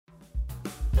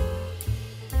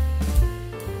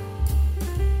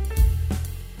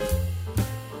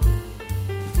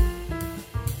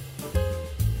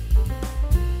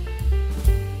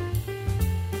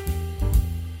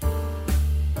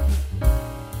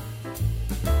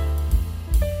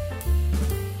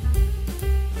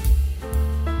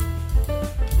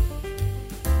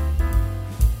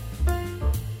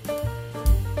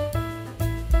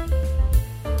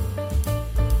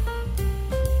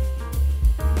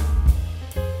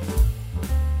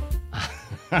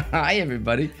Hi,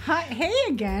 everybody. Hi, hey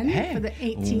again for the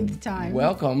 18th time.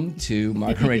 Welcome to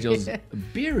Mark and Rachel's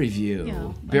beer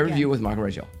review. Beer review with Mark and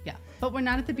Rachel. Yeah, but we're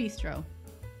not at the bistro.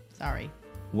 Sorry.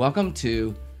 Welcome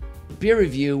to beer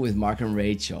review with Mark and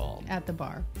Rachel. At the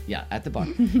bar. Yeah, at the bar.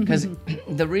 Because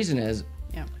the reason is,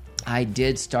 I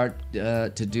did start to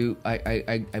do.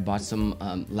 I bought some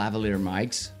lavalier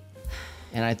mics,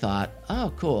 and I thought,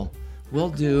 oh, cool. We'll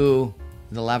do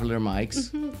the lavalier mics.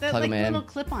 They're plug like them in. little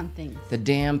clip-on things. The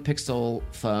damn Pixel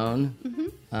phone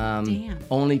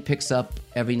only picks up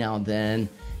every now and then,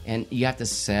 and you have to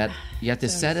set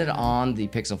it on the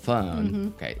Pixel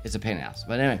phone. Okay, it's a pain in the ass.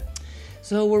 But anyway,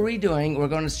 so we're redoing. We're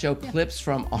going to show clips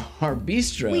from our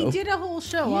bistro. We did a whole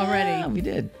show already. We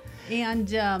did.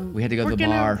 And we had to go to the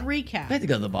bar. We're going to recap. We had to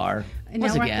go to the bar. And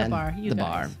now we're at the bar. The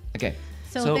bar. Okay.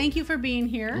 So thank you for being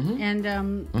here. And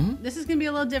this is going to be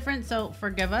a little different, so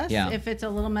forgive us if it's a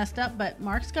little messed up. But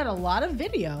Mark's got a lot of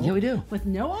video. Yeah, we do. With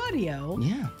no audio.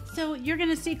 Yeah. So you're going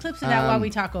to see clips of that while we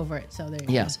talk over it. So there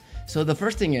you go. So the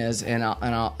first thing is, and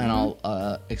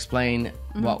I'll explain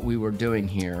what we were doing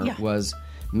here was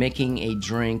making a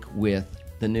drink with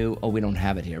the new. Oh, we don't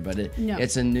have it here, but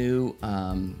it's a new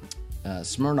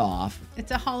Smirnoff.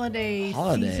 It's a holiday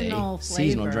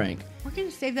seasonal drink. We're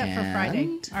going to save that for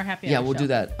Friday, our happy hour Yeah, we'll show. do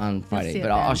that on Friday, but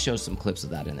I'll show some clips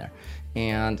of that in there.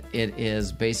 And it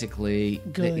is basically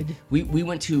good. We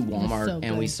went to Walmart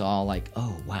and we good. saw like,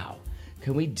 oh wow,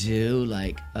 can we do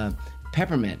like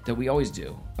peppermint that we always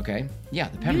do? Okay, yeah,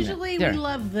 the peppermint. Usually we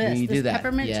love this. We do that.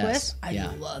 Peppermint twist. I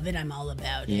love it. I'm all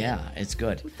about it. Yeah, it's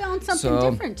good. We found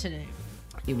something different today.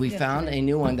 We found a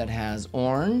new one that has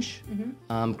orange,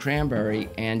 cranberry,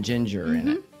 and ginger in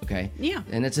it. Okay. Yeah.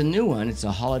 And it's a new one. It's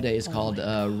a holiday. It's called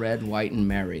Red, White, and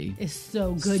Merry. It's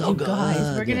so good, you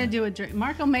guys. We're gonna do a drink.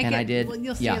 Mark will make it. Well,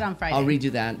 you'll see it on Friday. I'll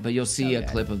redo that, but you'll see a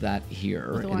clip of that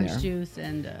here. With orange juice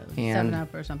and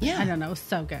 7-Up or something. I don't know. It's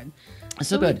so good.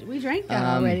 So good. We drank that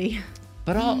already.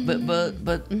 But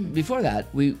before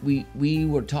that, we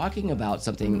were talking about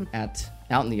something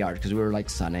out in the yard because we were like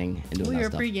sunning and doing that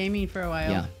stuff. We were pre-gaming for a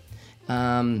while.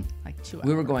 Yeah. Like 2 hours.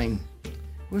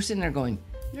 We were sitting there going,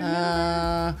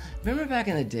 remember back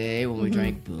in the day when we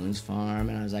drank Boone's Farm?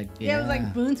 And I was like, it was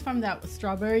like Boone's Farm, that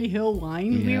Strawberry Hill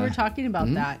wine. Yeah. We were talking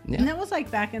about that. Yeah. And that was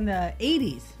like back in the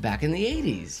 80s. Back in the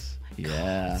 80s.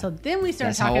 Yeah. So then we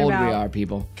started That's talking how old about we are,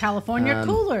 people. California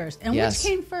coolers. And which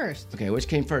came first? Okay, which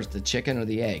came first, the chicken or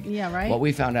the egg? Yeah, right. What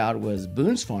we found out was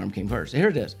Boone's Farm came first. Here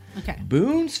it is. Okay.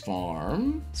 Boone's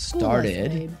Farm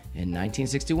started in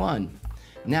 1961.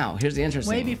 Now, here's the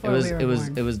interesting. Way before we were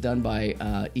born. It was done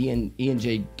by Ian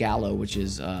J. Gallo, which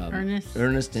is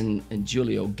Ernest and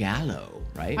Julio Gallo,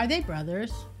 right? Are they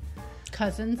brothers?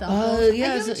 Cousins, uncles?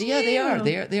 Yes, they are.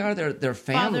 They are. They're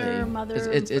family. Father, mother,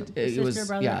 sister,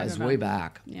 brother. Yeah, it's way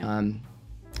back. Yeah.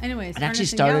 Anyways, it actually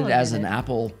started as an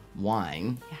apple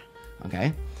wine. Yeah.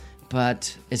 Okay,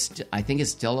 but I think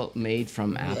it's still made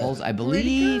from apples. I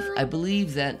believe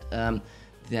that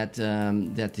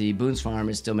the Boone's Farm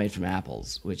is still made from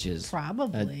apples, which is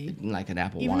probably like an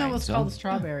apple even wine. Even though it's called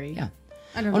strawberry. Yeah.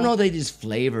 I don't know. Oh no, they just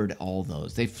flavored all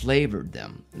those. They flavored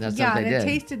them. That's what they did. Yeah, and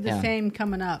it tasted the same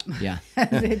coming up. Yeah.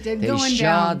 As it did they going sure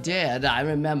down. did. I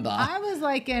remember. I was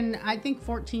like in, I think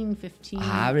 14, 15.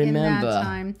 I remember. In that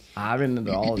time. I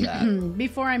remember all of that.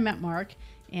 Before I met Mark.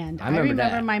 And I remember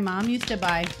remember my mom used to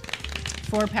buy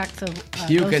 4 packs of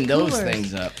puking those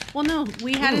things up. Well, no,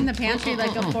 we had in the pantry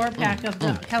like a 4-pack of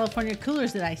the California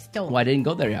coolers that I stole. Well, I didn't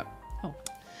go there yet. Oh.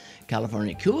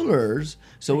 California coolers.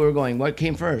 So we were going, what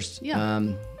came first? Yeah.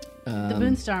 The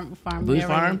Boone's Farm. Boone's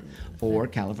Farm or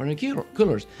California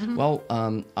coolers. Well,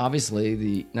 obviously,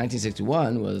 the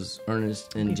 1961 was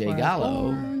Ernest and J.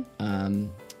 Gallo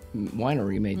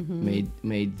winery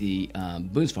made the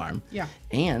Boone's Farm. Yeah.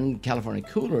 And California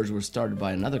coolers were started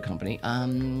by another company.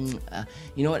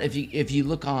 You know what? If you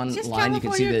look online, you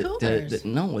can see that.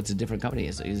 No, it's a different company.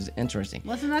 It's interesting.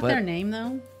 Wasn't that their name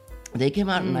though? They came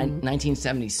out in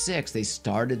 1976. They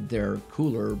started their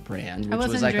cooler brand, which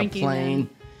was like a plain.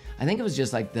 I think it was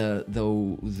just like the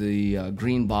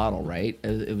green bottle, right?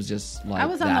 It was just like I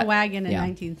was on the wagon in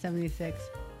 1976.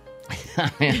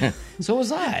 So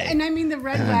was I. And I mean the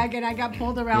red wagon. I got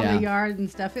pulled around the yard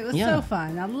and stuff. It was so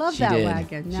fun. I love that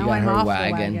wagon. Now I'm off the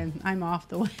wagon. I'm off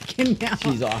the wagon now.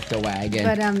 She's off the wagon.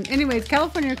 But anyways,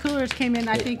 California coolers came in,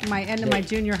 I think, my end of my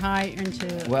junior high into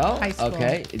high school.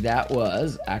 Okay. That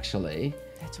was actually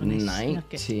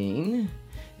 19...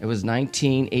 It was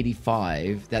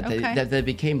 1985 that they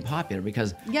became popular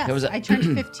because I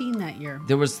turned 15 that year.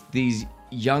 There was these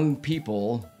young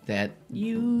people that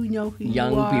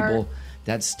people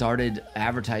that started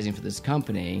advertising for this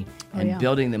company and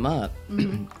building them up.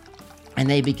 And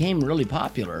they became really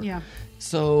popular. Yeah.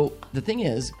 So the thing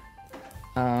is,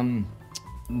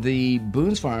 the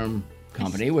Boone's Farm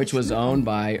Company, which was owned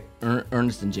by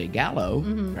Ernest and J. Gallo,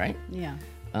 right? Yeah.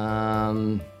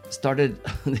 Started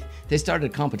a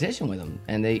competition with them,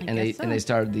 and they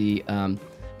started the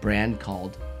brand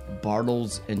called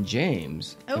Bartles and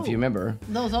James, if you remember.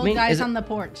 Those old guys on the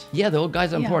porch. Yeah, the old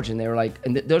guys on the porch, and they were like,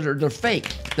 and they're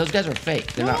fake. Those guys are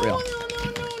fake. They're not real.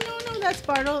 No, that's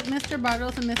Mr.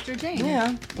 Bartles and Mr. James.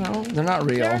 Yeah, well, they're not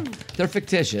real. They're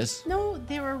fictitious. No,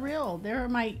 they were real. They were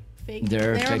my fake. They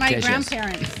were my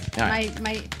grandparents. Right.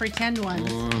 My pretend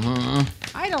ones.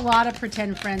 I had a lot of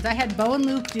pretend friends. I had Bo and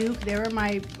Luke Duke. They were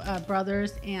my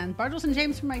brothers, and Bartles and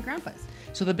James were my grandpas.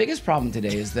 So the biggest problem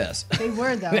today is this. They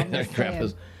were, though.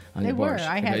 Grandpas on they your were. porch.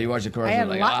 I had, you watch the commercial. I had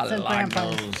like, lots of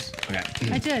grandpas.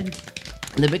 Okay. I did.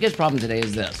 The biggest problem today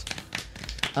is this.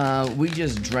 We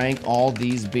just drank all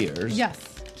these beers.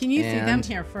 Yes. Can you see them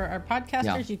here? For our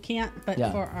podcasters, you can't, but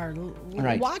for our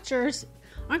watchers,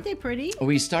 aren't they pretty?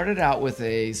 We started out with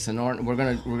a Sonoran. We're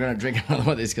gonna drink another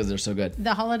one of these because they're so good.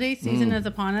 The holiday season is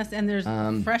upon us, and there's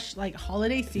fresh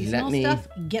holiday seasonal stuff.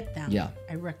 Get them. Yeah,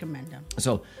 I recommend them.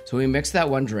 So we mixed that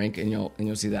one drink, and you'll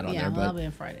see that on there. Yeah, that'll be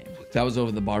on Friday. That was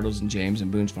over the Bartles and James and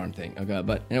Boone's Farm thing. Okay,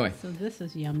 but anyway. So this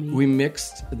is yummy. We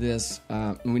mixed this.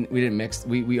 We didn't mix.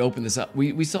 We opened this up.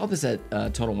 We saw this at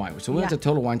Total Wine. So we went to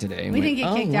Total Wine today. And we didn't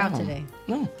get kicked out today.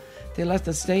 No. They let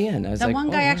us stay in. I was one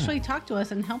guy actually talked to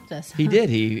us and helped us. He did.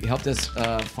 He helped us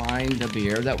find the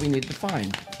beer that we needed to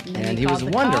find. And he was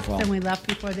wonderful. And we left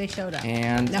before they showed up.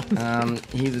 And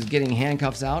he was getting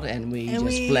handcuffs out, and we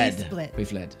fled. We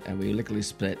fled. And we lickety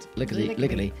split. Lickety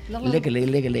split.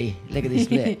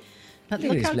 But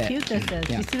look how cute this is.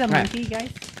 You see the monkey,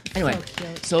 guys? Anyway,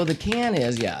 so the can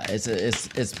is, it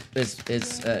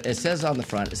says on the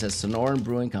front, it says Sonoran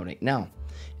Brewing Company. Now,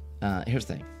 here's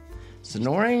the thing.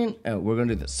 Sonoran, we're going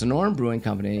to do this. Sonoran Brewing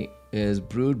Company is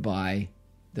brewed by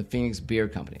the Phoenix Beer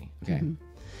Company. Okay,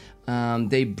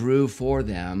 they brew for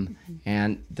them,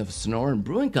 and the Sonoran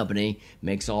Brewing Company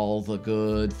makes all the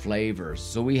good flavors.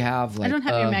 So we have like I don't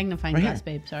have your magnifying glass,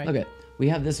 babe. Sorry. Okay, we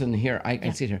have this one here. I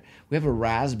can see it here. We have a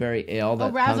raspberry ale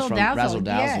that comes from Razzle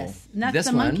Dazzle. Yes, and that's this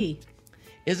the monkey.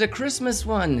 Is a Christmas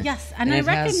one. Yes, and I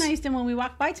recognized him when we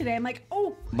walked by today. I'm like,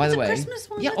 by the way, a Christmas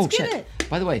one. Yeah, Let's get it.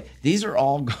 By the way, these are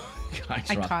all. Guys,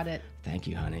 I caught it. Thank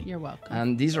you, honey. You're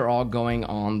welcome. These are all going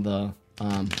on the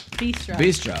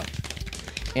bistro.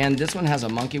 And this one has a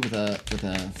monkey with a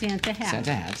Santa hat.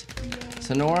 Yeah.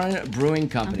 Sonoran Brewing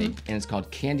Company, and it's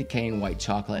called Candy Cane White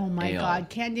Chocolate Ale. Oh my God,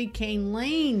 Candy Cane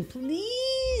Lane,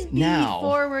 please be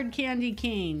forward, Candy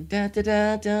Cane. Candy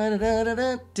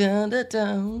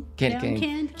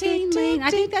Cane Lane. I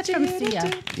think that's from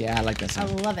Sia. Yeah, I like that song.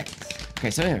 I love it.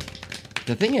 Okay, so here,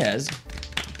 the thing is,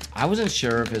 I wasn't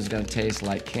sure if it was going to taste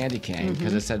like candy cane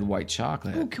because it said white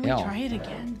chocolate. Oh, can we try it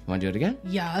again? You want to do it again?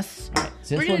 Yes. Right.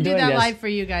 We're going to do that live for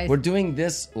you guys. We're doing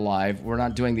this live. We're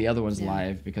not doing the other ones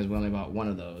live because we only bought one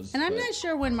of those. And I'm not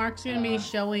sure when Mark's going to be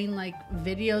showing like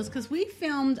videos because we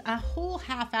filmed a whole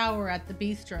half hour at the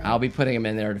bistro. I'll be putting them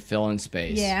in there to fill in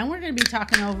space. Yeah, and we're going to be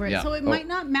talking over it. Yeah. So it might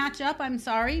not match up. I'm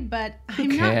sorry, but I'm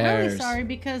not really sorry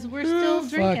because we're still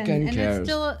drinking. And it's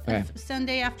still a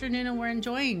Sunday afternoon and we're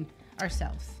enjoying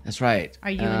ourselves. That's right. Are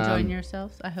you enjoying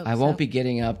yourselves? I hope so. I won't be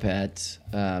getting up at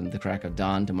the crack of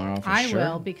dawn tomorrow for sure. I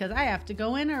will because I have to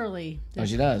go in early this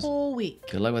she does. whole week.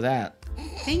 Good luck with that.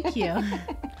 Thank you.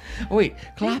 Oh, wait,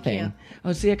 clapping.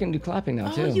 Oh, see, I can do clapping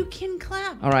now, too. Oh, you can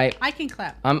clap. All right. I can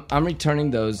clap. I'm returning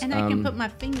those. And I can put my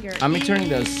finger I'm returning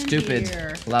those stupid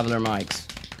here. lavalier mics.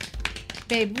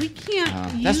 Babe, we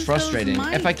can't use that's frustrating. Those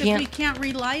mics if we can't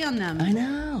rely on them. I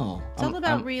know. It's all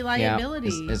about reliability.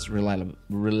 Yeah, it's reliability.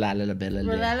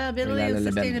 Reliability and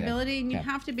sustainability, and you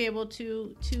have to be able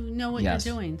to know what you're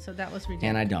doing. So that was ridiculous.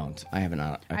 And I don't. I have a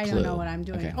clue. I don't know what I'm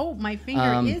doing. Okay. Oh, my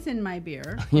finger is in my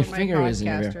beer. Your finger is in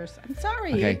your beer. I'm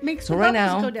sorry. Okay. It makes so the right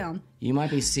bubbles now, go down. You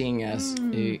might be seeing us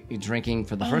drinking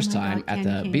for the first time at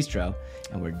the bistro,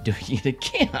 and we're doing it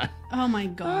again. Oh my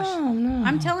gosh. Oh no.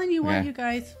 I'm telling you what, you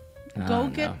guys. Go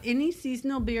get any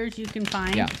seasonal beers you can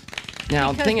find. Yeah.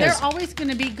 Now, because they're always going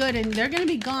to be good, and they're going to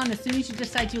be gone as soon as you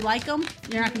decide you like them.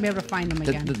 You're not going to be able to find them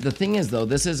again. The thing is, though,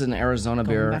 this is an Arizona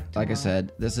beer. Like I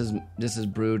said, this is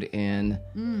brewed in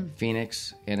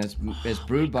Phoenix, and it's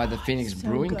brewed by the Phoenix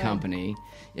Brewing Company.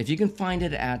 If you can find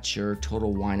it at your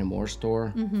Total Wine and More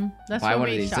store, buy one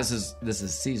of these. This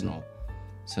is seasonal.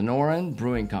 Sonoran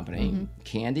Brewing Company,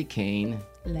 Candy Cane,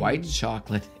 White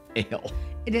Chocolate ale.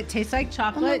 It tastes like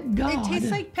chocolate. Oh my God. It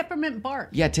tastes like peppermint bark.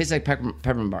 Yeah, it tastes like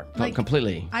peppermint bark.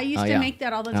 Completely. I used to make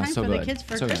that all the time so for good. the kids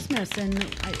for so Christmas. Good.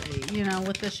 And,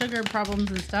 with the sugar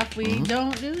problems and stuff, we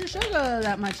don't do the sugar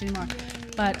that much anymore.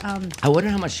 But I wonder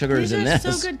how much sugar is in this.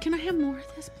 These are so good. Can I have more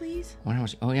of this, please? I wonder how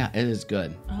much. Oh, yeah, it is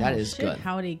good. That is good.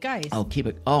 Howdy, guys. I'll keep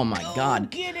it. Oh, my God.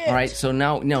 Get it. All right, so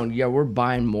now, we're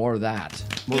buying more of that.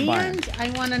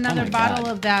 I want another bottle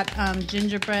of that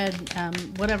gingerbread,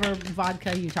 whatever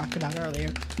vodka you talked about earlier.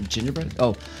 Gingerbread?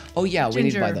 Oh yeah, we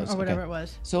need to buy those. Or whatever it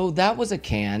was. So that was a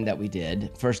can that we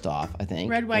did, first off, I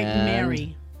think. Red, White, and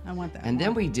Mary. I want that. And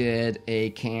then we did a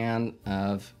can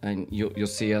of, and you'll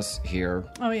see us here.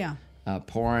 Oh, yeah.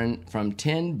 Pouring from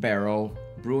Tin Barrel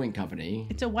Brewing Company.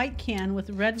 It's a white can with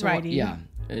red writing. Yeah.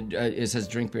 It says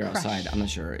drink beer outside. I'm not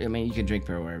sure. I mean, you can drink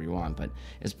beer wherever you want, but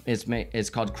it's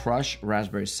called Crush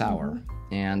Raspberry Sour,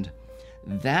 and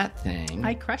that thing.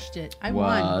 I crushed it. I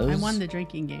won the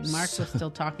drinking game. Mark was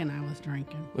still talking. I was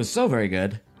drinking. It was so very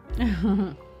good.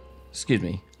 Excuse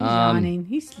me. He's yawning.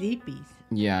 He's sleepy.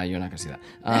 Yeah, you're not gonna see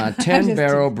that. Tin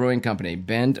Barrel Brewing Company,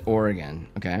 Bend, Oregon.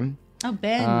 Okay. Oh,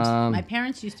 Bend. My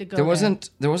parents used to go. There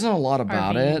wasn't a lot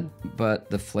about it,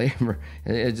 but the flavor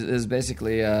is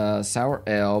basically a sour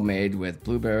ale made with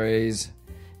blueberries,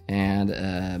 and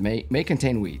may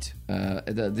contain wheat.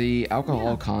 The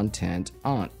alcohol content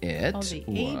on it was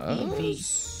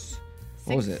ABV.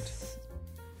 What was it?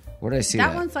 Where did I see that?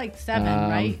 That one's like 7,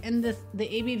 right? And the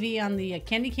ABV on the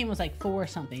candy cane was like 4 or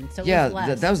something. So it was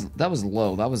less. that was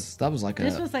low. That was like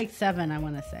this was like 7, I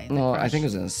want to say. No, I think it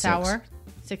was a 6. Sour,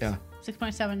 6. Yeah.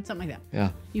 6.7, something like that. Yeah.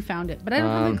 You found it. But I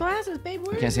don't have the glasses, babe.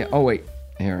 I can't see it. Oh, wait.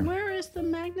 Here. Where is the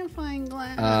magnifying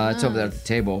glass? It's over there at the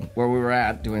table where we were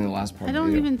at doing the last part. I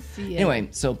don't even see it. Anyway,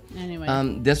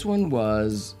 this one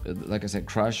was, like I said,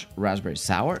 Crush Raspberry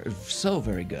Sour. It was so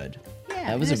very good.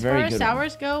 Yeah, it was a very good as far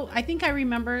as sours go, I think I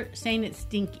remember saying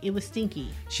it was stinky.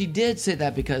 She did say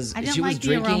that because she was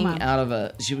drinking out of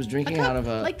a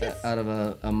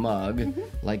mug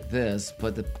like this.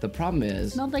 But the problem is,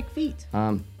 it smelled like feet.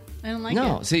 I don't like it.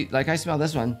 No, see, like I smell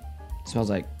this one. It smells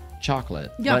like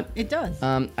chocolate. Yeah, but, it does.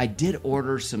 I did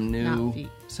order some new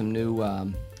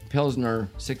Pilsner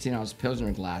 16-ounce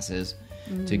Pilsner glasses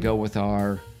to go with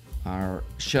our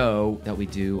show that we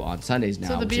do on Sundays now.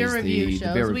 So the beer review shows.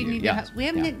 The beer we review.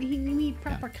 We need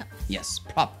proper cups. Yes,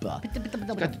 proper.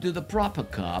 Got to do the proper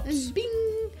cups.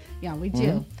 Bing. Yeah, we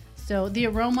do. So the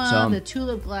aroma, the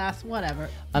tulip glass, whatever.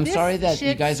 I'm sorry that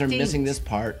you guys are missing this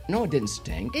part. No, it didn't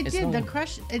stink. It did. The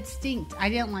crush, it stinked. I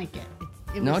didn't like it.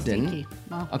 It was stinky.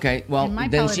 Well, okay, well,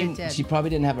 then she probably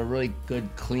didn't have a really good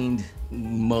cleaned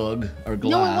mug or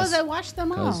glass. No, it was. I washed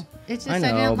them all. It's just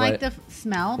I didn't like the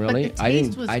smell, really? But the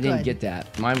taste was good. I didn't get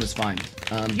that. Mine was fine.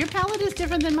 Your palate is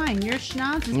different than mine. Your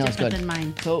schnoz is different than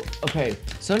mine. So, okay.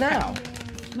 So now,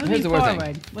 moving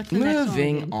forward. What's the next one?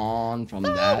 Moving on from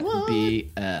that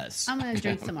BS. I'm going to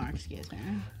drink some more. Excuse me.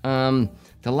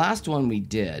 The last one we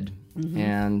did,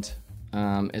 and...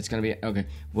 it's going to be okay,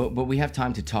 but we have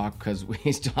time to talk because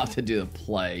we still have to do the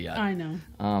play yet. I know.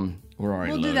 We're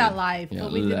already We'll do that live,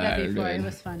 but we did that before. It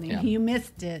was funny. Yeah. You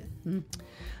missed it.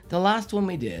 The last one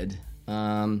we did.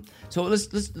 So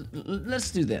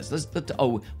let's do this.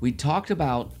 We talked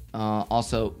about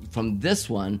also from this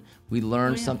one we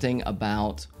learned something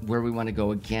about where we want to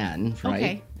go again. Right?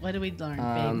 Okay. What did we learn,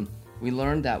 babe? We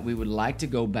learned that we would like to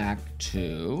go back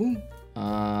to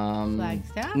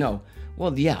Flagstaff. No.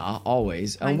 Well, yeah,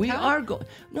 always. And we are going...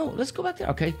 No, let's go back there,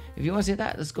 okay? If you want to say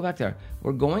that, let's go back there.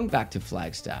 We're going back to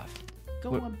Flagstaff.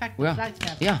 Going back to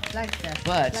Flagstaff. Yeah. Flagstaff.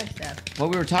 But Flagstaff. What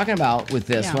we were talking about with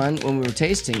this one, when we were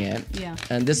tasting it... Yeah.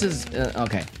 And this is...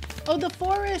 okay. Oh, the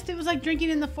forest. It was like drinking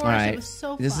in the forest. Right. It was so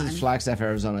fun. This is Flagstaff,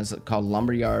 Arizona. It's called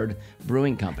Lumber Yard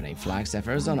Brewing Company. Flagstaff,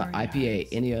 Arizona. IPA,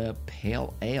 India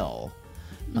Pale Ale.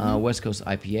 West Coast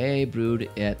IPA brewed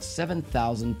at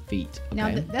 7,000 feet. Okay?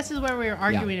 Now, this is where we were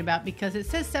arguing about because it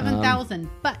says 7,000,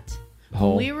 but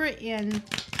when we were in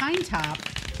Pine Top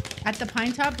at the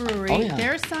Pine Top Brewery,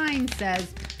 their sign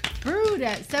says brewed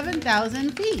at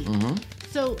 7,000 feet.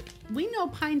 So we know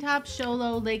Pine Top,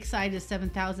 Sholo, Lakeside is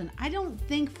 7,000. I don't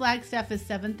think Flagstaff is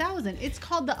 7,000. It's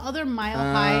called the other Mile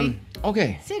High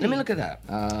city. Let me look at that.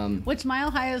 Which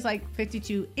Mile High is like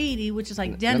 5280, which is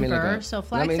like Denver. So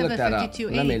Flagstaff is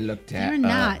 5280. Let me look that They're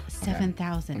not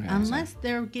 7,000 unless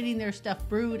they're getting their stuff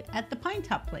brewed at the Pine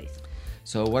Top place.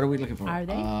 So what are we looking for? Are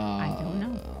they? I don't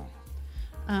know.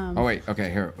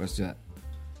 Here, let's do that.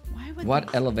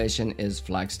 What elevation is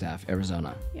Flagstaff,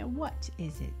 Arizona? Yeah, what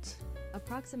is it?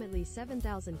 Approximately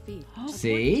 7,000 feet.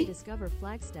 See? To discover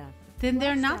Flagstaff. Then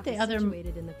they're not the other.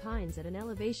 Situated in the pines at an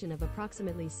elevation of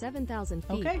approximately 7,000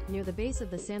 feet near the base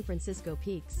of the San Francisco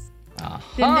Peaks.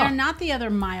 then they're not the other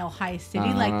mile high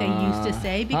city like they used to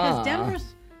say, because Denver's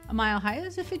a mile high.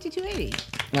 It's a 5280.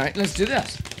 All right, let's do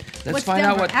this. Let's find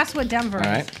out what. Ask what Denver is.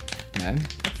 All right. Okay.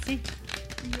 Let's see.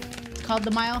 It's called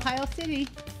the Mile High City.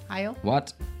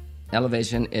 What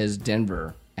elevation is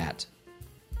Denver at?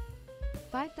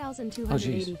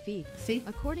 5,280 feet. See?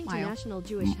 According to National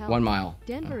Jewish Health, 1 mile.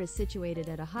 Denver is situated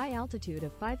at a high altitude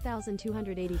of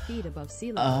 5,280 feet above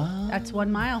sea level. That's 1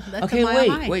 mile. That's Okay, a mile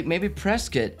high. wait. Maybe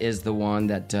Prescott is the one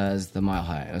that does the mile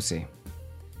high. Let's see.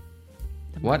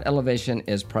 What elevation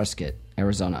is Prescott,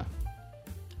 Arizona?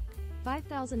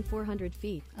 5,400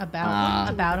 feet.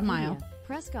 About a mile.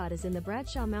 Prescott is in the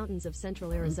Bradshaw Mountains of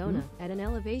central Arizona at an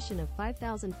elevation of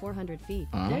 5,400 feet.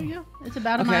 There you go. It's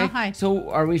about a mile high. So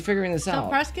are we figuring this out? So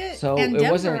Prescott and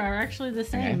Denver are actually the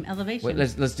same elevation. Wait,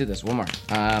 let's do this. One more.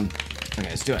 Okay,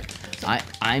 let's do it.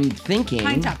 I'm thinking...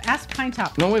 Pine Top. Ask Pine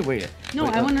Top. No, wait. No,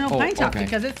 I want to know Pine Top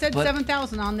because it said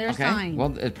 7,000 on their sign.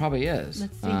 Well, it probably is.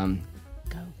 Let's see.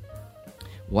 Go.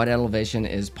 What elevation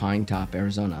is Pine Top,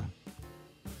 Arizona?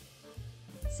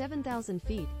 7,000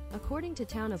 feet, according to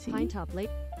town of Pine Top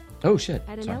Lake. Oh, shit.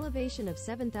 At an elevation of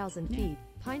 7,000 feet,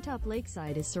 Pine Top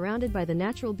Lakeside is surrounded by the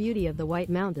natural beauty of the White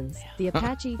Mountains, the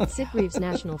Apache Sitgreaves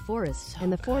National Forest,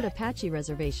 and the Fort Apache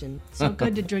Reservation. So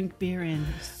good to drink beer in.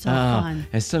 So fun.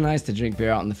 It's so nice to drink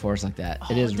beer out in the forest like that.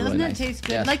 It is really nice. Doesn't it taste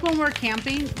good? Yes. Like when we're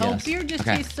camping. Yes. Beer just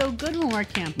tastes so good when we're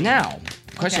camping. Now,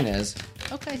 question is...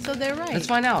 Okay, so they're right. Let's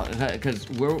find out, because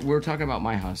we're talking about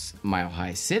mile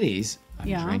high cities. I'm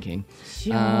drinking.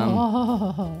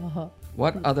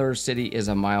 What other city is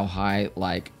a mile high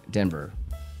like Denver?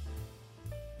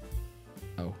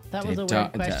 Oh, that was a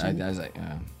weird question. I was like,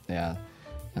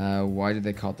 why did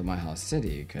they call it the Mile High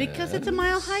City? Because it's a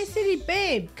mile high city,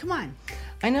 babe. Come on.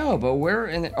 I know, but we're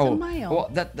in. It's a mile.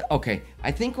 Well, okay.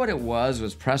 I think what it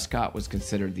was Prescott was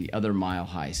considered the other mile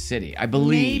high city. I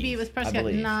believe. Maybe it was Prescott,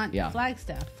 not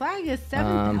Flagstaff. Flag is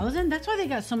 7,000. That's why they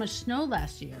got so much snow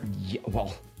last year. Yeah,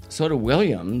 well, so did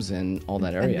Williams and all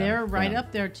that area. And they're right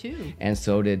up there too. And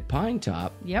so did Pine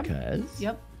Top. Yep.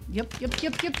 Yep.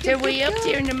 They're way up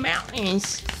there in the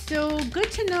mountains. So good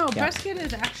to know. Prescott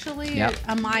is actually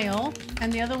a mile,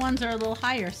 and the other ones are a little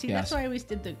higher. See, that's why I always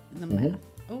did the math.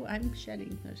 Oh, I'm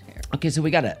shedding. There's hair. Okay, so we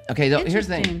got it. Okay, here's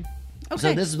the thing. Okay.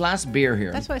 So this last beer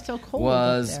here. That's why it's so cold.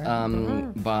 Was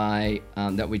by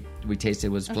that we tasted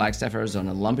was Flagstaff,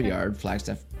 Arizona, Lumber Yard,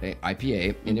 Flagstaff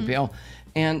IPA, Indian Pale.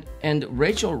 And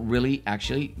Rachel really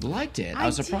actually liked it. I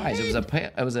was surprised. Did.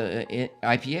 It was a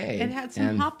IPA. It had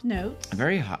some hop notes.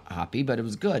 Very hoppy, but it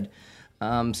was good.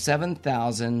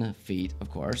 7,000 feet, of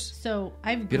course. So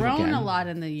I've grown a lot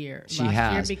in the year.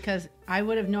 Last year because I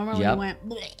would have normally went.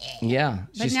 Bleh. Yeah,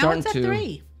 but now it's at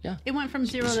 3. Yeah, it went from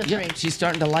 0 to 3. Yeah, she's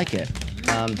starting to like it.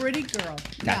 Pretty girl.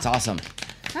 That's awesome.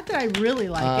 Not that I really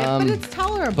like it, but it's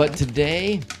tolerable. But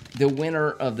today, the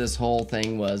winner of this whole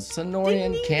thing was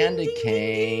Sonoran Candy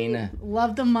Cane.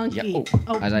 Love the monkey. Yeah.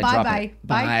 Oh,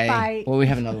 bye. Well, we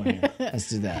have another one here. Let's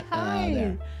do that. Hi.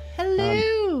 There.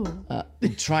 Hello.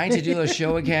 Trying to do a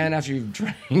show again after you've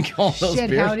drank all those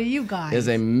beers. Howdy, you guys. Is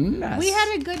a mess. We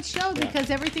had a good show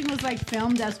because everything was like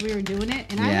filmed as we were doing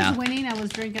it, and I was winning. I was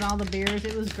drinking all the beers.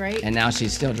 It was great. And now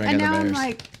she's still drinking the beers. And now I'm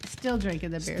like still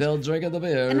drinking the beers. Still drinking the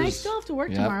beers. And I still have to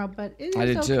work tomorrow, but it is I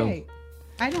did okay. Too.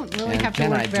 I don't really have to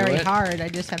work very hard. I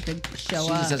just have to show up. She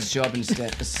just has to show up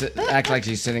and act like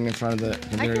she's sitting in front of the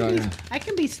computer. I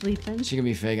can be sleeping. She can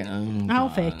be faking. I'll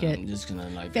fake it. I'm just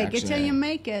gonna fake it till you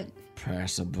make it.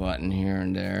 Press a button here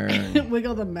and there. And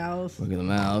wiggle the mouse.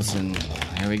 And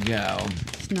here we go.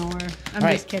 Snore. I'm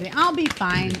just kidding. I'll be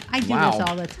fine. I do this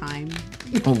all the time.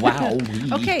 Wow.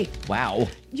 Okay. Wow.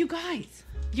 You guys,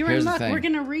 you're in luck. We're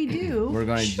going to redo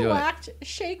Swacked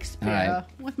Shakespeare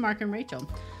with Mark and Rachel.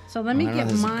 So let me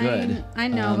get mine. Good. I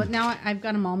know, but now I've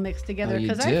got them all mixed together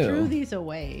because I threw these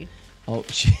away. Oh,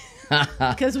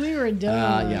 because we were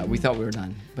done. Yeah, we thought we were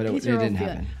done, but it didn't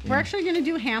happen. We're actually going to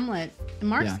do Hamlet.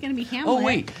 Mark's going to be Hamlet. Oh,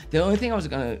 wait. The only thing I was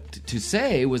going to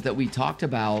say was that we talked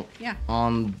about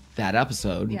on that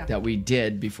episode that we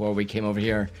did before we came over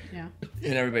here. Yeah.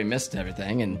 And everybody missed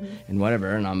everything and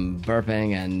whatever, and I'm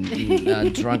burping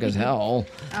and drunk as hell.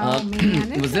 Oh,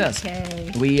 man. It was this.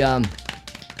 Okay.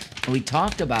 We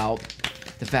talked about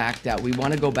the fact that we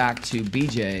want to go back to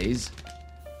BJ's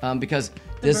because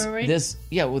this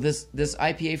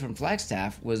IPA from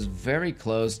Flagstaff was very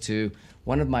close to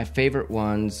one of my favorite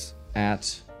ones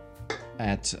at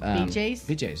BJ's.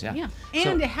 BJ's, yeah.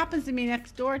 And it happens to be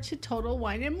next door to Total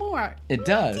Wine and More. It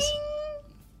does.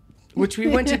 which we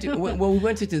went to. We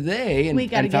went to today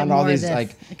and found all these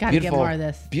like get more of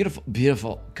this.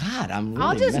 Beautiful. God, I'm really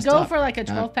I'll just messed go up. for like a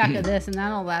 12-pack of this, and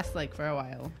that'll last like for a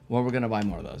while. Well, we're gonna buy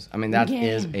more of those. I mean, that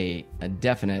is a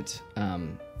definite all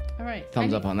right.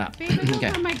 thumbs up on that. Okay.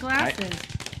 On my glasses. Right.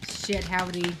 Shit,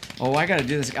 howdy. Oh, I gotta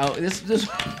do this. Oh, this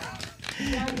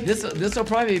will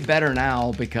probably be better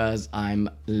now because I'm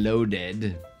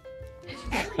loaded.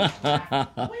 Wait,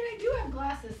 I do have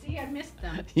glasses. See, I missed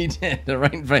them. You did.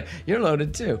 Right. You're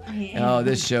loaded too. Oh,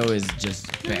 this show is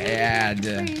just bad.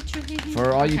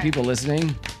 For all you people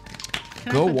listening,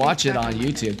 go watch it on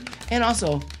YouTube. And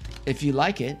also, if you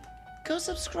like it, go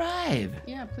subscribe.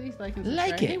 Yeah, please like and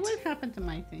subscribe. Like it. Hey, what happened to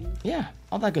my thing? Yeah,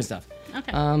 all that good stuff.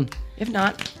 Okay. If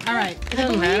not, all right. It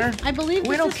doesn't matter. I believe we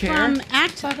this don't is care. from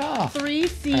Act 3,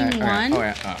 Scene 1.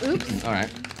 Oops. All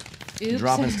right. Oops.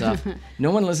 Dropping stuff. No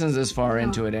one listens this far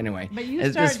into it anyway. But you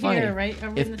start here, right?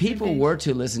 If people were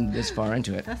to listen this far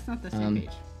into it, that's not the same page.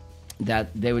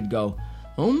 That they would go,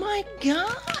 "Oh my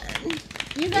God,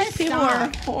 you guys people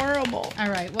are horrible." All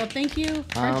right. Well, thank you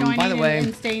for joining by the way,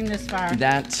 and staying this far.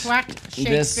 Swacked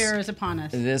Shakespeare is upon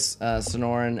us. This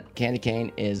Sonoran candy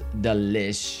cane is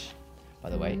delish. By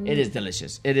the way, it is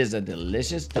delicious. It is a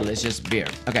delicious beer.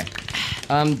 Okay.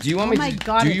 Do you want me to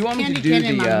do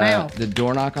the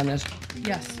door knock on this?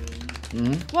 Yes.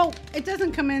 Mm-hmm. Well, it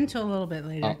doesn't come in until a little bit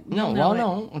later.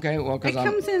 No. Okay. Well, because it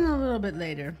comes in a little bit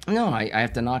later. No, I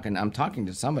have to knock, and I'm talking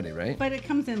to somebody, right? But it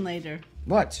comes in later.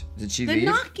 What? Did she leave? The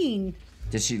knocking.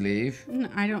 Did she leave? No,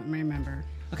 I don't remember.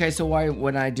 Okay, so why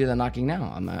would I do the knocking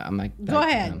now? I'm like. Go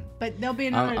ahead, but there'll be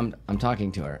another. I'm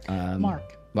talking to her.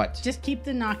 Mark. What? Just keep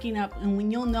the knocking up, and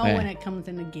you'll know when it comes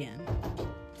in again.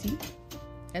 See?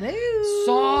 Hello.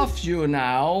 Soft you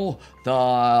now,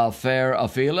 the fair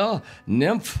Ophelia,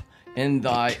 nymph in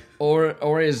thy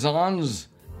orisons,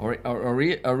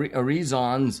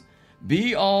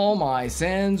 be all my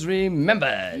sins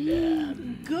remembered.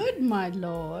 Good, my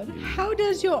lord. How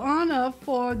does your honor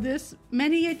for this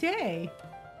many a day?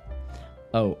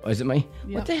 Oh, is it me?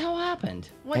 Yep. What the hell happened?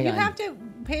 Well, you have to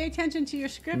pay attention to your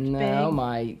script, No, babe.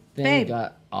 my thing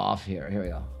got off here. Here we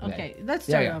go. Okay, let's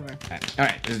start over. All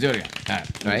right, let's do it again. All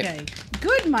right. Okay.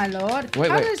 Good, my lord.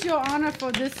 Wait. How does your honor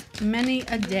for this many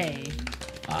a day?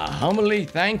 Humbly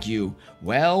thank you.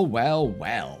 Well. Oh,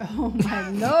 my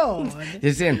lord.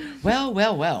 It's in,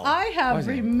 well. I have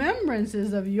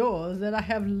remembrances of yours that I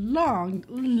have longed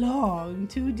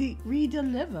to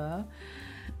redeliver.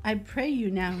 I pray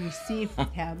you now receive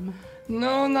them.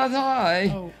 No, not I.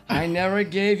 Oh. I never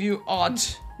gave you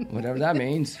aught. Whatever that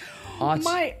means. Aught.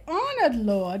 My honored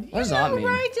lord, what does that mean?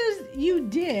 Right as you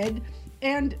did,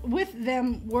 and with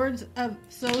them words of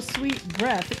so sweet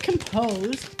breath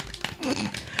composed.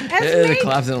 It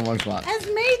claps in the wrong spot. As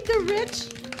made the rich,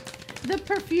 the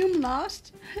perfume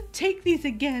lost. Take these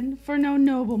again for no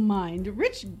noble mind.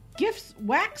 Rich gifts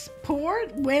wax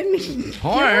poured when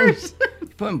porn.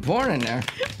 Putting porn in there.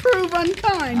 Prove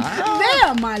unkind.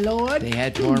 There, my lord. They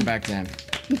had porn back then.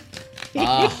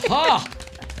 Aha!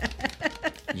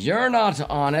 You're not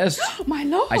honest. My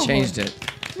lord. I changed it.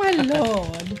 My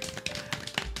lord.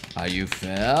 Are you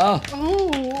fair?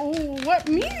 Oh, what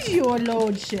means your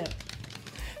lordship?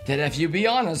 That if you be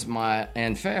honest,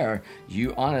 and fair,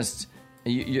 your honesty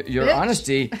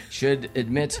should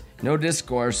admit no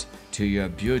discourse to your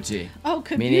beauty. Oh,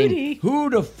 could meaning, beauty? Who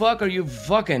the fuck are you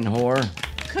fucking, whore?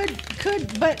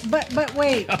 But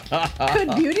wait.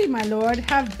 Could beauty, my lord,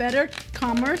 have better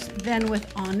commerce than with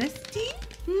honesty?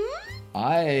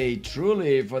 I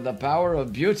truly, for the power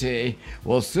of beauty,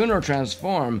 will sooner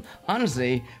transform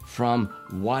honesty from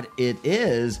what it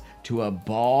is to a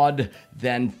bawd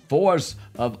than force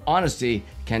of honesty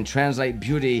can translate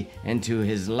beauty into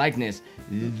his likeness.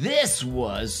 This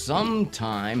was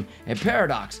sometime a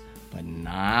paradox, but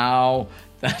now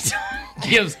that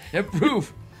gives a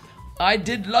proof. I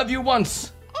did love you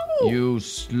once, you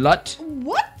slut.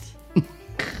 What?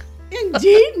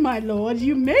 Indeed, my lord,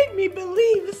 you made me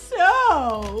believe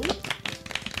so.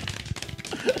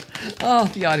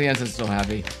 Oh, the audience is so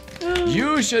happy.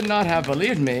 You should not have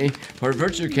believed me, for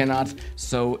virtue cannot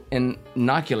so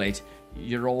inoculate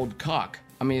your old cock.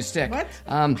 I mean, stick. What?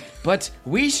 But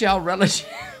we shall relish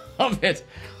of it.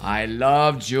 I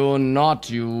loved you not,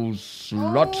 you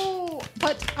slut. Oh,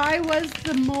 but I was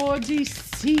the more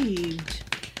deceived.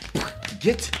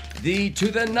 Get thee to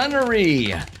the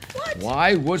nunnery. What?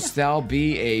 Why wouldst thou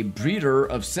be a breeder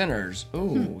of sinners?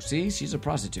 Oh, see, she's a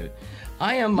prostitute.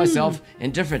 I am myself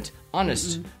indifferent,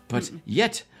 honest, but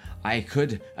yet I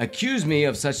could accuse me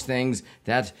of such things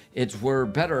that it were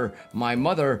better my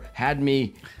mother had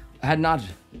not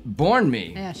borne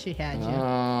me. Yeah, she had you.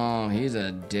 Oh, he's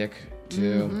a dick.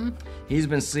 too. Mm-hmm. He's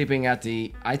been sleeping at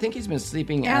the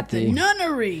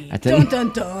nunnery. Dun, dun,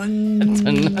 dun. At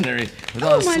the nunnery with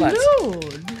all the my sluts.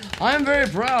 lord. I am very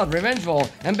proud, revengeful,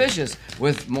 ambitious,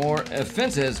 with more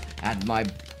offenses at my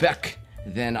beck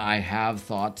than I have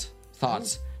thoughts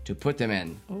to put them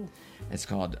in. Oh. It's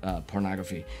called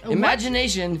pornography.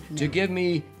 Imagination to give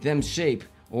me them shape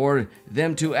or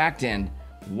them to act in.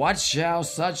 What shall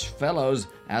such fellows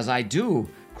as I do,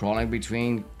 crawling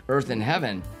between earth and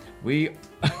heaven? We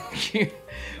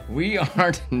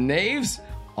aren't knaves,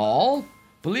 all?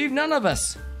 Believe none of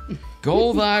us.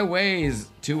 Go thy ways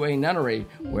to a nunnery.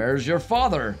 Where's your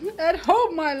father? At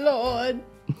home, my lord.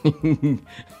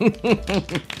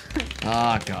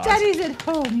 Ah, God. Daddy's at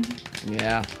home.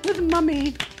 Yeah. With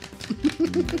Mummy.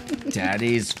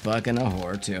 Daddy's fucking a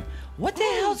whore, too. What the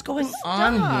hell's going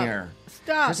on here?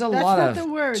 Stop. There's a That's lot not of the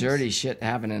words. dirty shit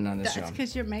happening on this show. That's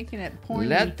because you're making it porny.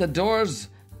 Let the doors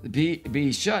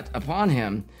be shut upon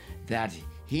him, that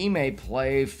he may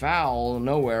play foul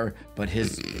nowhere but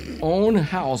his own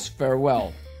house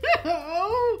farewell.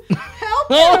 Oh, help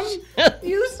Oh, him! shit.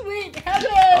 You sweet heaven!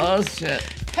 Oh, shit.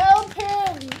 Help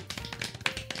him!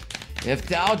 If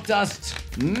thou dost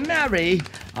marry,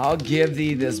 I'll give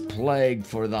thee this plague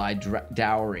for thy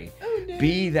dowry. Oh, no.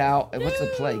 Be thou, what's the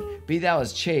No. plague? Be thou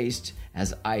as chaste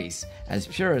as ice, as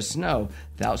pure as snow.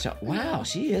 Thou shalt, wow,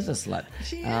 she is a slut.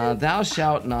 She is. Thou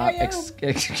shalt not I am.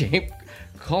 escape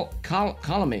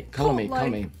calumny.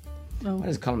 Cult-like. Oh. What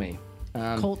is calumny?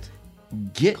 Colt.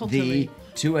 Get Cultily. thee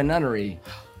to a nunnery.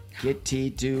 Get thee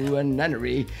to a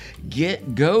nunnery.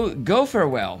 Go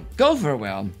farewell. Go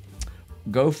farewell.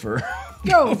 Go for.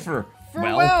 Go for.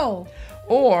 Farewell.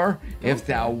 Or, if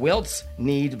thou wilt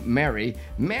need marry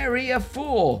a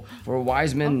fool, for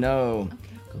wise men know.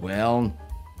 Well,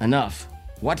 enough.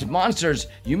 What monsters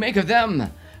you make of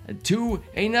them! To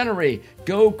a nunnery,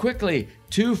 go quickly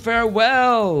to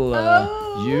farewell,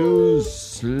 Oh. you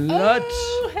slut.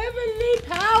 Oh, heavenly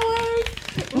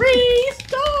powers,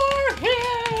 restore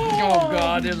him! Oh,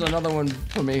 God, there's another one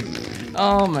for me.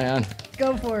 Oh, man.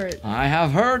 Go for it. I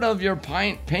have heard of your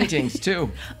paintings,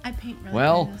 too. I paint really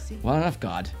Well well, see? enough,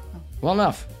 God. Well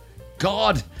enough.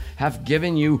 God hath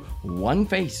given you one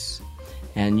face,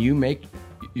 and you make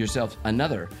yourself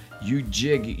another. You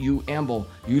jig, you amble,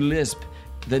 you lisp,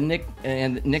 the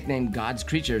nickname God's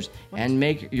creatures, and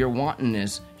make your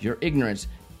wantonness, your ignorance.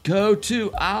 Go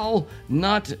to, I'll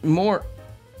not no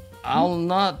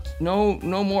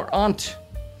more on't.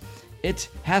 It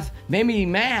hath made me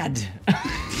mad.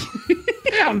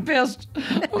 I'm pissed.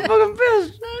 I'm fucking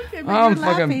pissed. Okay, but I'm you're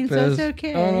fucking laughing, pissed. so it's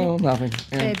okay. Oh, no, nothing.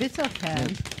 Yeah. Babe, it's okay.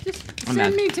 Just I'm send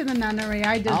mad. me to the nunnery.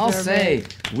 I deserve I'll say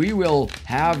it. we will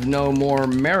have no more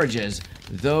marriages.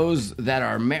 Those that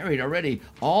are married already,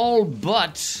 all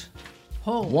but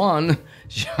one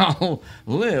shall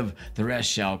live. The rest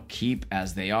shall keep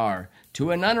as they are.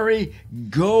 To a nunnery,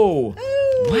 go.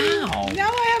 Ooh, Wow. Now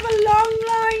I have a long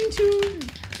line to...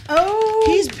 Oh.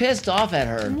 He's pissed off at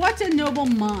her. What a noble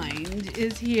mind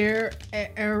is here.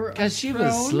 Because she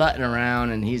was slutting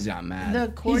around and he's got mad. The He's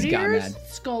got courtiers, mad.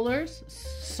 scholars,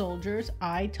 soldiers,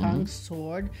 eye, tongue,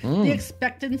 sword, the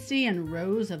expectancy and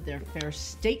rose of their fair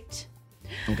state.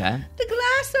 Okay. The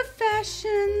glass of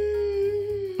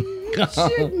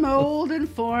fashion should mold and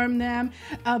form them.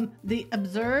 The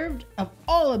observed of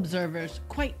all observers,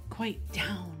 quite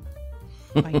down.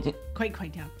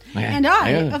 Quite down. Okay. And I,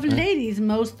 Yeah. of ladies,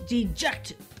 most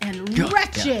dejected and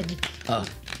wretched. Yeah.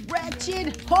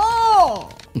 Wretched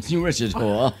whore You wretched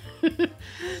whore.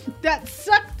 that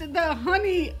sucked the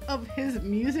honey of his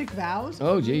music vows.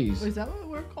 Oh, jeez. Is that what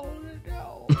we're calling it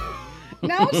now?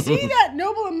 Now see that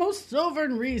noble and most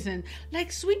sovereign reason,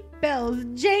 like sweet bells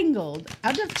jangled,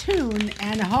 out of tune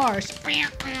and harsh.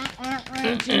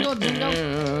 Jingle, jingle.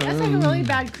 That's like a really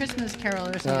bad Christmas carol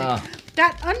or something.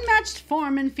 That unmatched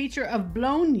form and feature of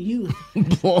blown youth.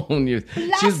 Blown youth.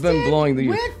 She's been blowing the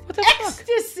youth. With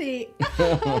ecstasy.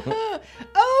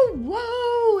 Oh,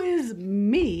 woe is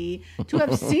me to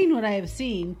have seen what I have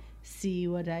seen. See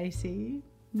what I see.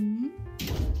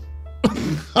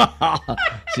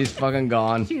 She's fucking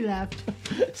gone. She left.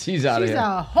 She's out of She's here.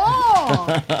 a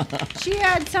whore. She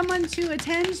had someone to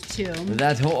attend to.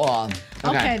 That whore.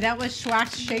 Okay, that was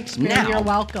Swacked Shakespeare. Now- You're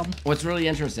welcome. What's really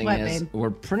interesting What, is babe? we're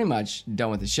pretty much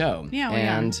done with the show. Yeah, we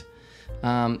and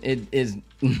it is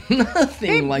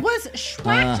nothing Babe, like. was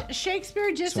Swacked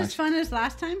Shakespeare just as Swacked. fun as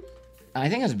last time? I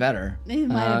think it's better. It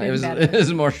might have been better. It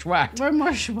was more schwacked. We're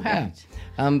more Yeah. Swacked.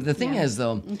 The thing is,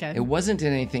 though, Okay. it wasn't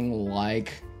anything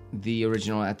like the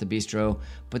original at the bistro.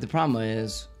 But the problem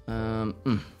is,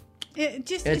 It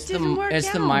it's didn't work out.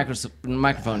 the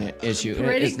microphone issue.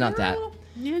 Pretty It's not that. girl.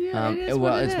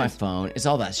 It's my phone. It's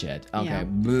all that shit. Okay.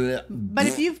 Yeah. But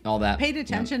if you've all that, paid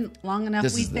attention long enough,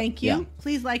 we thank you. Yeah.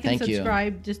 Please like and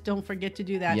subscribe. Just don't forget to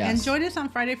do that. Yes. And join us on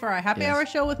Friday for our happy hour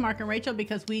show with Mark and Rachel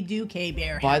because we do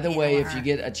K-Bear. By the way, if you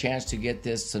get a chance to get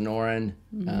this Sonoran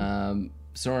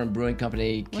Brewing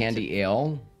Company Candy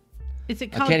Ale. Is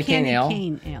it called Candy Cane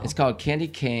Ale? It's called Candy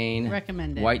Cane.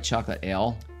 Recommended. White Chocolate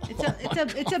Ale.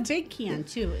 It's a big can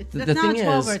too. It's not a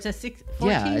 12 or it's a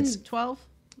 14, 12.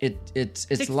 It's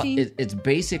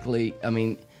basically. I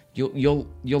mean, you'll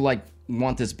like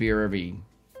want this beer every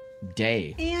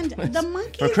day. And the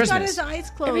monkey's got his eyes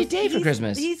closed every day for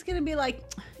Christmas. He's gonna be like,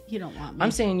 you don't want me.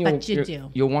 I'm saying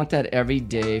you'll want that every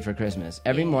day for Christmas.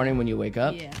 Every morning when you wake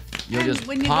up, you'll just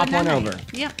pop one over.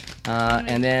 Yeah.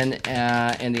 And then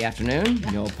in the afternoon,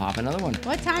 you'll pop another one.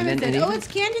 What time is it? It's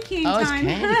candy cane time. Oh, it's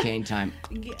candy cane time.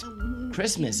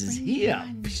 Christmas is here.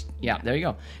 Yeah, there you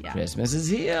go. Yeah. Christmas is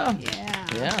here.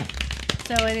 Yeah.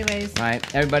 So anyways. All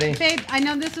right, everybody. Babe, I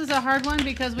know this was a hard one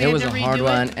because we had to redo it. It was a hard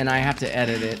one, and I have to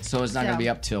edit it, so it's not going to be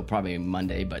up till probably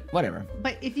Monday, but whatever.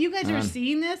 But if you guys are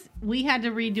seeing this, we had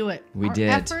to redo it. We did.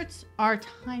 Our efforts are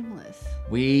timeless.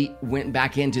 We went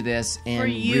back into this and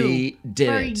redid it.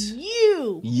 For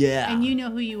you. Yeah. And you know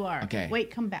who you are. Okay.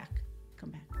 Wait, come back.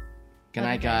 Good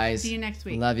night, guys. See you next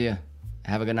week. Love you.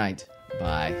 Have a good night.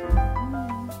 Bye.